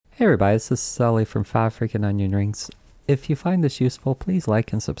Hey everybody, this is Sully from 5 Freaking Onion Rings. If you find this useful, please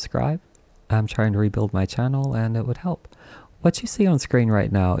like and subscribe. I'm trying to rebuild my channel and it would help. What you see on screen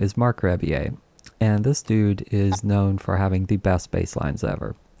right now is Marc Rebier, and this dude is known for having the best bass lines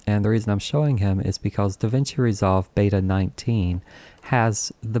ever. And the reason I'm showing him is because Davinci Resolve Beta 19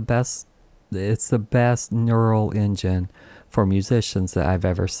 has it's the best neural engine for musicians that I've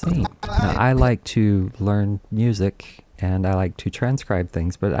ever seen. Now, I like to learn music and I like to transcribe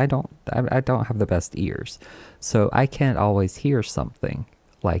things, but I don't have the best ears. So I can't always hear something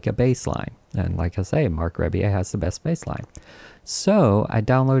like a bass line. And like I say, Marc Rebier has the best bass line. So I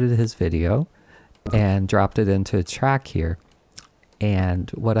downloaded his video and dropped it into a track here. And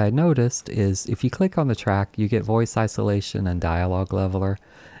what I noticed is if you click on the track, you get voice isolation and dialogue leveler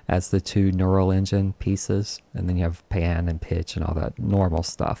as the two neural engine pieces, and then you have pan and pitch and all that normal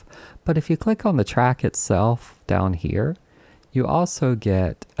stuff. But if you click on the track itself down here, you also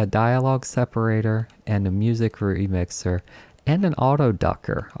get a dialogue separator and a music remixer and an auto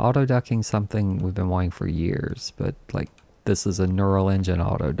ducker. Auto ducking something we've been wanting for years, but like this is a neural engine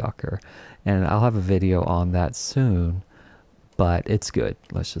auto ducker, and I'll have a video on that soon, but it's good.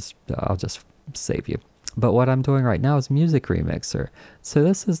 I'll just save you. But what I'm doing right now is music remixer. So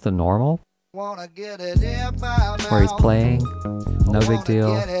this is the normal, where he's playing, no big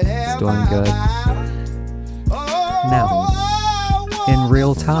deal, he's doing good. Now, in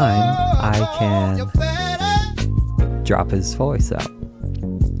real time, I can drop his voice out.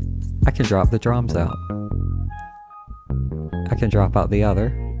 I can drop the drums out. I can drop out the other.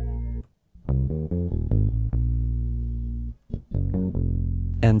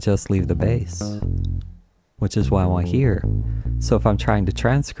 And just leave the bass, which is what I want here. So if I'm trying to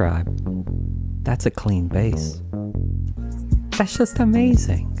transcribe, that's a clean bass. That's just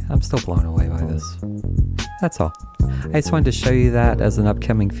amazing. I'm still blown away by this. That's all. I just wanted to show you that as an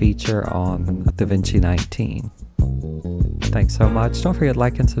upcoming feature on Davinci 19. Thanks so much. Don't forget to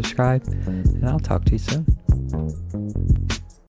like and subscribe, and I'll talk to you soon.